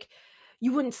have like,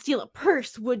 you wouldn't steal a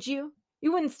purse, would you?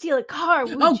 You wouldn't steal a car,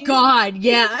 would you? God,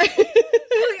 yeah.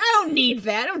 I don't need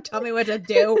that. Don't tell me what to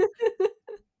do.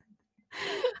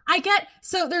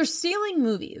 So they're stealing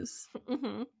movies,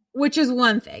 which is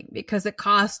one thing because it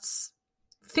costs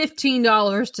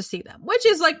 $15 to see them, which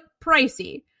is like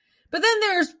pricey. But then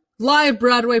there's live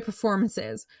Broadway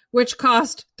performances, which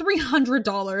cost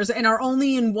 $300 and are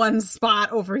only in one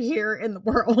spot over here in the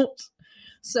world.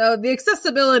 So the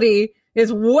accessibility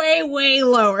is way, way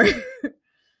lower.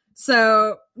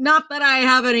 So not that I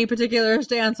have any particular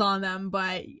stance on them,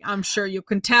 but I'm sure you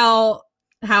can tell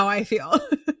how I feel.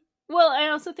 Well, I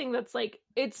also think that's like,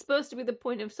 it's supposed to be the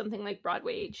point of something like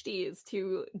Broadway HD is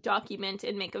to document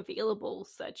and make available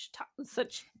such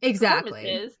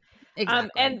Exactly.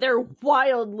 And they're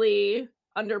wildly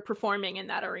underperforming in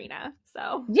that arena.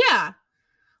 So yeah,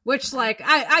 which like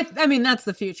I mean that's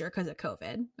the future because of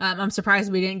COVID. I'm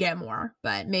surprised we didn't get more,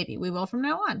 but maybe we will from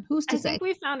now on. Who's to say? I think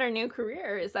we found our new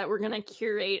career is that we're gonna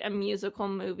curate a musical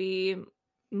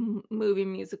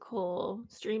musical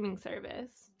streaming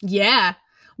service. Yeah.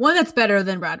 One that's better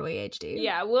than Broadway HD.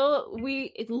 Yeah,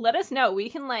 let us know. We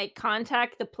can like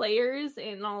contact the players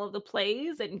in all of the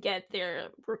plays and get their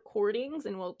recordings,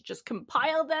 and we'll just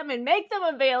compile them and make them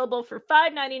available for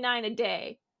 $5.99 a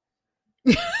day.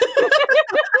 That's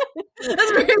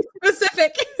very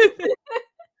specific.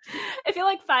 I feel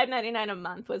like $5.99 a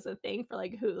month was a thing for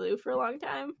like Hulu for a long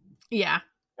time. Yeah.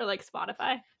 Or like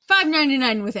Spotify.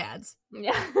 $5.99 with ads.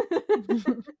 Yeah.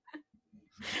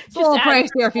 It's a little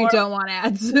pricier if you don't want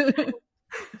ads.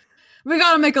 We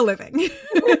gotta make a living.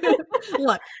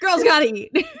 Look, girls gotta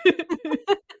eat.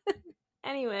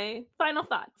 Anyway, final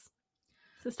thoughts.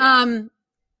 Sister.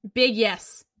 Big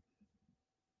yes.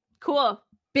 Cool.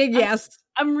 Big yes.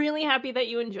 I'm really happy that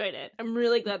you enjoyed it. I'm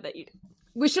really glad that you did.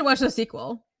 We should watch the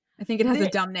sequel. I think it has a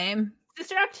dumb name.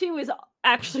 Sister Act 2 is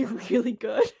actually really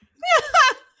good.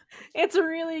 It's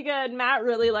really good. Matt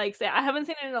really likes it. I haven't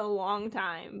seen it in a long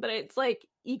time, but it's like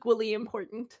equally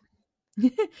important.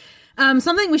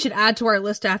 Something we should add to our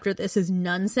list after this is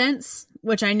Nonsense,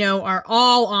 which I know are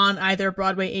all on either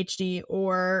Broadway HD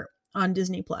or on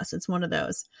Disney Plus. It's one of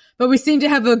those. But we seem to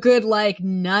have a good like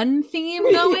nun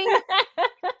theme going.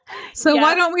 So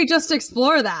why don't we just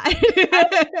explore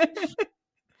that?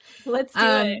 Let's do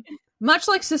it. Much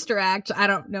like Sister Act, I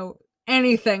don't know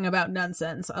anything about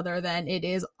Nonsense other than it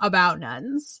is about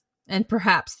nuns and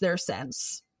perhaps their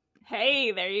sense.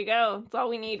 Hey, there you go. That's all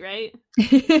we need, right?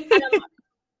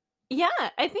 Yeah,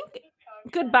 I think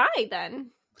goodbye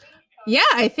then. Yeah,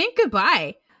 I think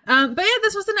goodbye. But yeah,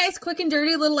 this was a nice, quick and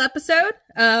dirty little episode.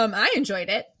 I enjoyed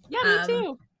it. Yeah, me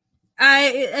too.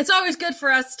 It's always good for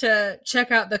us to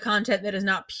check out the content that is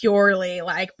not purely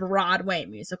like Broadway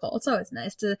musical. It's always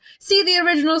nice to see the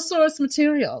original source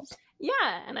material.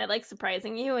 Yeah, and I like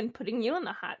surprising you and putting you in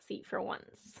the hot seat for once.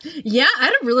 Yeah, I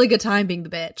had a really good time being the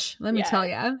bitch. Let me tell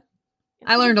you.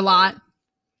 I learned a lot.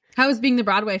 How was being the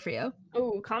Broadway for you?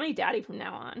 Oh, call me daddy from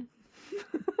now on.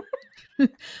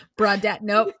 Broad dad.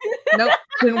 Nope.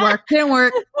 Didn't work.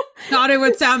 Thought it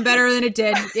would sound better than it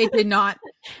did. It did not.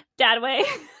 Dadway.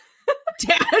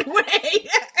 Dadway.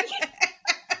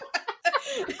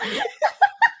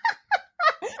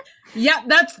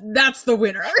 Yep, that's the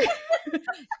winner.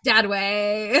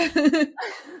 Dadway.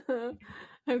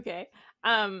 Okay.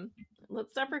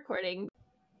 Let's stop recording.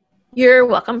 You're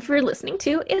welcome for listening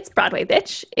to It's Broadway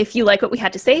Bitch. If you like what we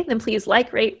had to say, then please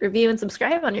like, rate, review, and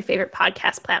subscribe on your favorite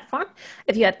podcast platform.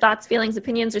 If you had thoughts, feelings,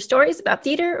 opinions, or stories about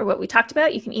theater or what we talked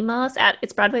about, you can email us at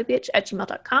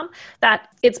itsbroadwaybitch@gmail.com.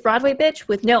 That It's Broadway Bitch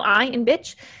with no I in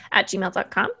bitch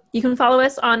 @gmail.com. You can follow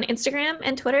us on Instagram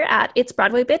and Twitter at It's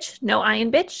Broadway Bitch, no I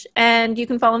in bitch. And you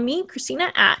can follow me,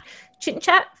 Christina, at Chit and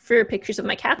Chat for pictures of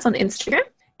my cats on Instagram.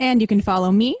 And you can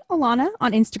follow me, Alana,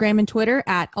 on Instagram and Twitter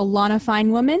at Alana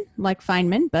Finewoman, like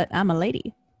Feynman, but I'm a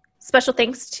lady. Special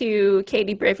thanks to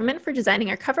Katie Braverman for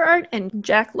designing our cover art and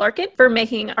Jack Larkin for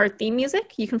making our theme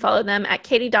music. You can follow them at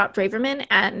katie.braverman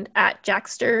and at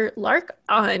jacksterlark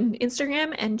on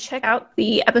Instagram and check out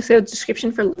the episode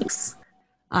description for links.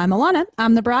 I'm Alana.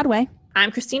 I'm the Broadway.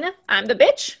 I'm Christina. I'm the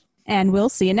bitch. And we'll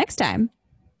see you next time.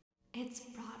 It's